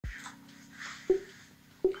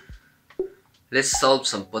Let's solve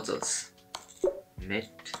some puzzles.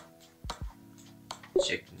 Mate,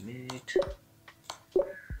 checkmate,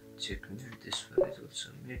 checkmate. This one is also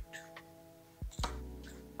mate.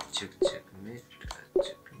 Checkmate,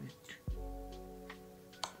 checkmate,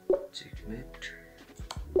 checkmate.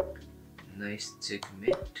 Nice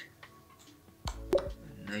checkmate.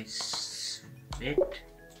 Nice mate.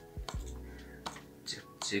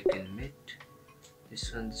 Check and mate.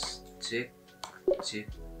 This one's check,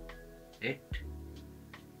 mate.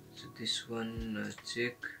 So this one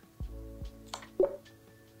check.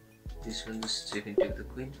 This one is check and take the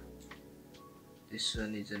queen. This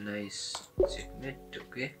one is a nice checkmate.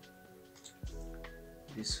 Okay.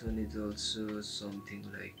 This one is also something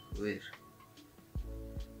like where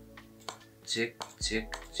check.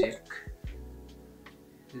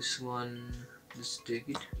 This one, just take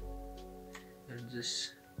it and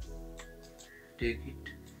just take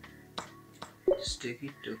it. Just take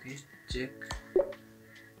it. Okay. Check.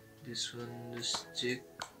 This one just check.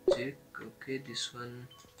 Okay. This one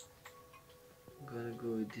gonna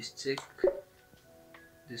go with this check.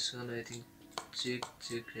 This one I think check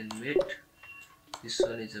and mate. This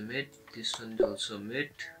one is a mate. This one is also a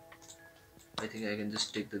mate. I think I can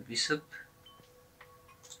just take the bishop.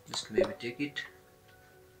 Just maybe take it.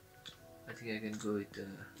 I think I can go with the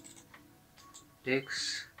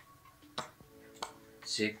takes,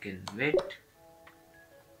 check and mate.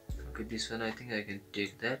 Okay, this one I think I can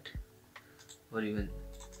take that, or even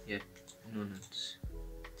no,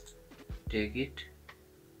 take it,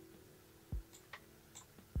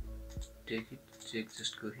 check,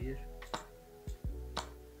 just go here. I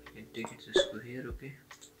can take it, just go here. Okay,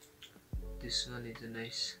 this one is a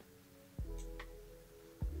nice.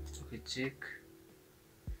 Okay, check.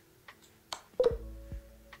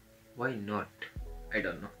 Why not? I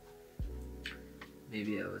don't know.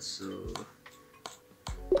 Maybe I was so.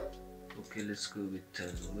 Okay, let's go with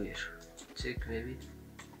where? Check maybe.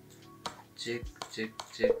 Check.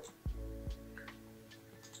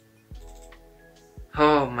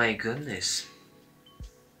 Oh my goodness.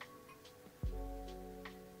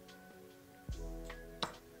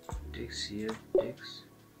 Takes here, takes.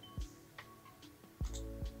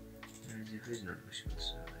 If it's not possible,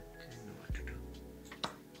 so I don't know what to do.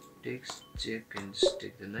 Takes, check, and just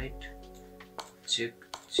take the knight. Check.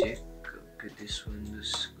 Okay, this one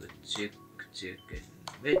just go check and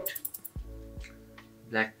mate.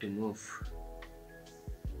 Black to move.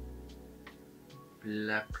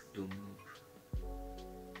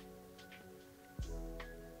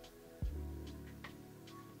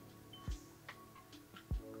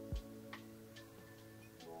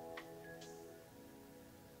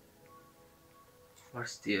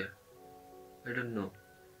 What's there? I don't know.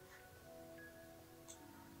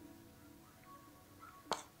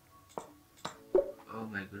 Oh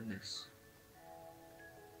my goodness.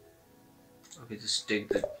 Okay, just take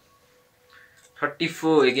the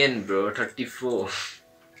 34 again, bro. 34.